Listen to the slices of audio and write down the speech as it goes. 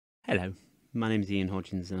Hello, my name is Ian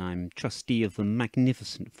Hodgins and I'm trustee of the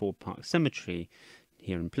magnificent Ford Park Cemetery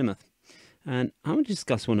here in Plymouth. And I want to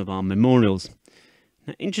discuss one of our memorials.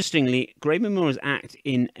 Now, interestingly, grave memorials act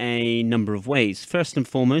in a number of ways. First and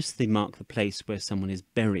foremost, they mark the place where someone is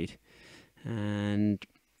buried. And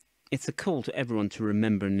it's a call to everyone to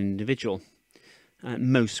remember an individual.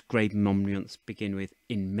 Most grave monuments begin with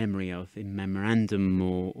in memory of, in memorandum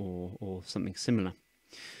or something similar.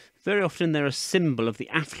 Very often they're a symbol of the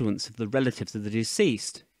affluence of the relatives of the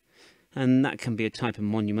deceased, and that can be a type of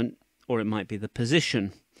monument, or it might be the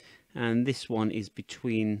position, and this one is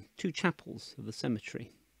between two chapels of the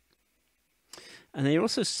cemetery. And they're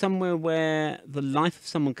also somewhere where the life of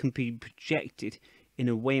someone can be projected in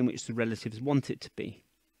a way in which the relatives want it to be,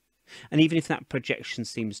 and even if that projection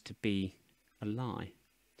seems to be a lie.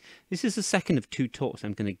 This is the second of two talks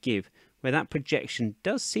I'm going to give where that projection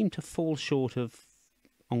does seem to fall short of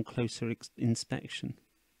on closer inspection.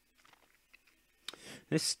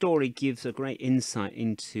 This story gives a great insight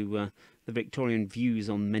into the Victorian views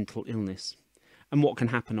on mental illness and what can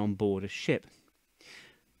happen on board a ship.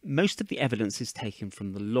 Most of the evidence is taken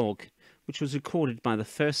from the log, which was recorded by the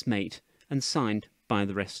first mate and signed by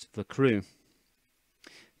the rest of the crew.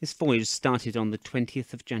 This voyage started on the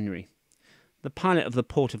 20th of January. The pilot of the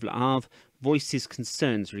port of Le Havre voiced his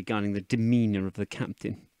concerns regarding the demeanour of the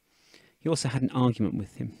captain. He also had an argument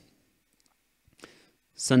with him.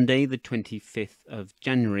 Sunday, the 25th of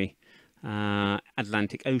January,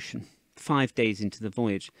 Atlantic Ocean, 5 days into the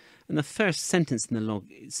voyage. And the first sentence in the log,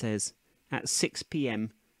 it says, at 6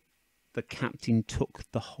 p.m, the captain took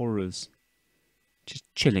the horrors. Just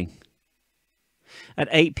chilling. At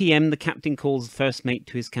 8 p.m, the captain calls the first mate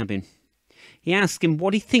to his cabin. He asks him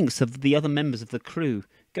what he thinks of the other members of the crew,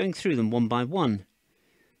 going through them one by one.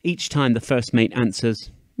 Each time the first mate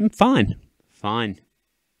answers, fine, fine.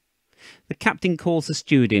 The captain calls the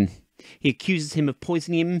steward in. He accuses him of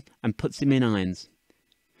poisoning him and puts him in irons.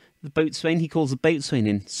 The boatswain, he calls the boatswain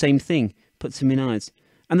in. Same thing, puts him in irons.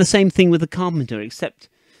 And the same thing with the carpenter, except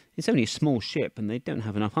it's only a small ship and they don't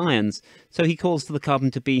have enough irons. So he calls for the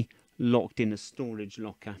carpenter to be locked in a storage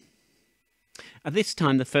locker. At this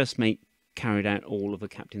time, the first mate carried out all of the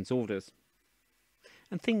captain's orders.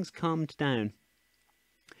 And things calmed down.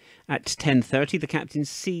 At 10:30, the captain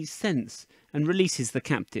sees sense and releases the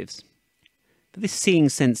captives. But this seeing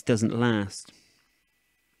sense doesn't last.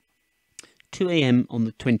 2 a.m. on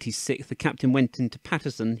the 26th, the captain went into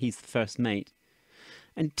Patterson, he's the first mate,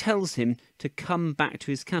 and tells him to come back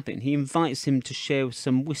to his cabin. He invites him to share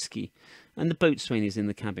some whiskey, and the boatswain is in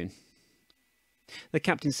the cabin. The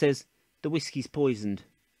captain says, the whiskey's poisoned,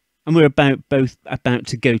 and we're both about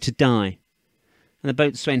to go to die. And the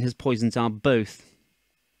boatswain has poisoned our both.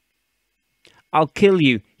 I'll kill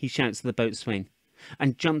you, he shouts to the boatswain,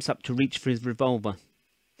 and jumps up to reach for his revolver.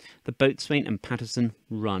 The boatswain and Patterson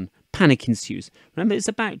run. Panic ensues. Remember, it's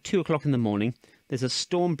about 2 o'clock in the morning. There's a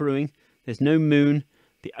storm brewing. There's no moon.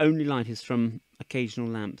 The only light is from occasional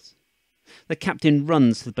lamps. The captain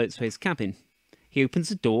runs to the boatswain's cabin. He opens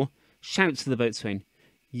the door, shouts to the boatswain.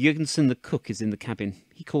 Jurgensen, the cook, is in the cabin.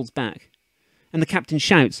 He calls back. And the captain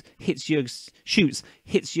shoots, hits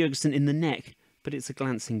Jurgensen in the neck, but it's a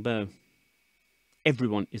glancing blow.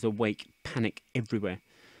 Everyone is awake, panic everywhere.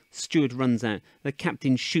 Steward runs out. The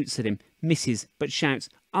captain shoots at him, misses, but shouts,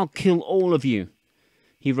 I'll kill all of you.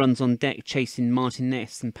 He runs on deck, chasing Martin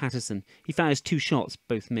Ness and Patterson. He fires 2 shots,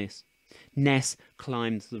 both miss. Ness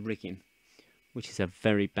climbs the rigging, which is a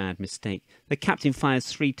very bad mistake. The captain fires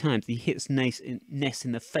 3 times. He hits Ness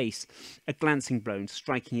in the face, a glancing blow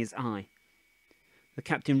striking his eye. The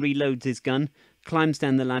captain reloads his gun, climbs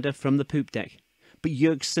down the ladder from the poop deck. But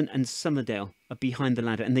Jurgensen and Sommerdale are behind the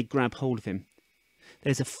ladder and they grab hold of him.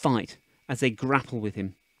 There's a fight as they grapple with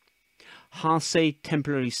him. Harsey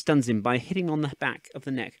temporarily stuns him by hitting on the back of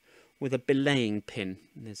the neck with a belaying pin.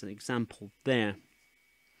 And there's an example there,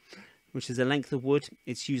 which is a length of wood.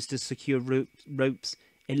 It's used to secure ropes.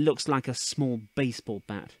 It looks like a small baseball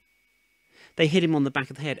bat. They hit him on the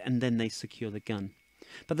back of the head and then they secure the gun.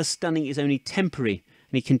 But the stunning is only temporary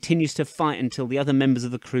and he continues to fight until the other members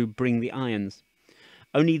of the crew bring the irons.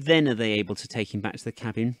 Only then are they able to take him back to the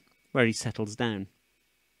cabin, where he settles down.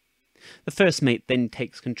 The first mate then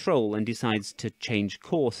takes control and decides to change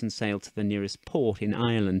course and sail to the nearest port in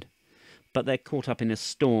Ireland. But they're caught up in a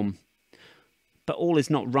storm. But all is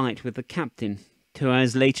not right with the captain. 2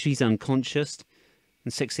 hours later he's unconscious,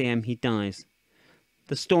 and 6 a.m. he dies.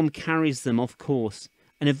 The storm carries them off course,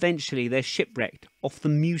 and eventually they're shipwrecked off the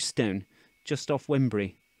Mewstone, just off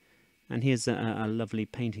Wembury. And here's a lovely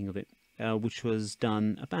painting of it. Which was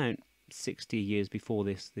done about 60 years before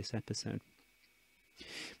this episode.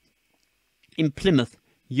 In Plymouth,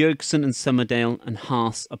 Jurgensen and Somerdale and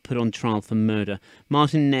Haas are put on trial for murder.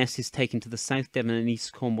 Martin Ness is taken to the South Devon and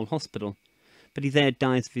East Cornwall Hospital, but he there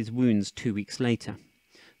dies of his wounds 2 weeks later.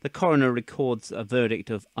 The coroner records a verdict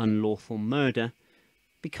of unlawful murder.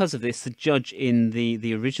 Because of this, the judge in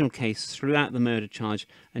the original case threw out the murder charge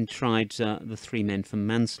and tried the 3 men for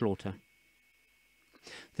manslaughter.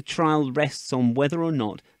 The trial rests on whether or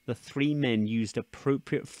not the 3 men used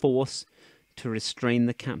appropriate force to restrain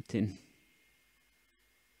the captain.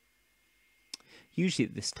 Usually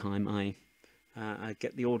at this time I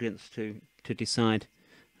get the audience to decide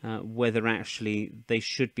whether actually they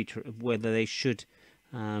should be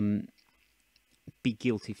be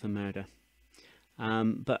guilty for murder.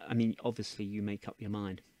 But I mean, obviously you make up your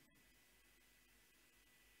mind.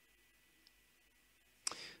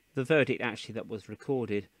 The verdict actually that was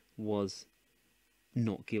recorded was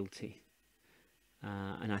not guilty,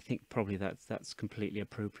 and I think probably that's completely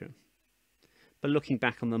appropriate. But looking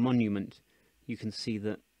back on the monument, you can see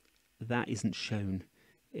that isn't shown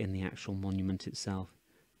in the actual monument itself.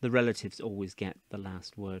 The relatives always get the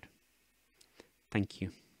last word. Thank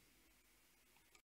you.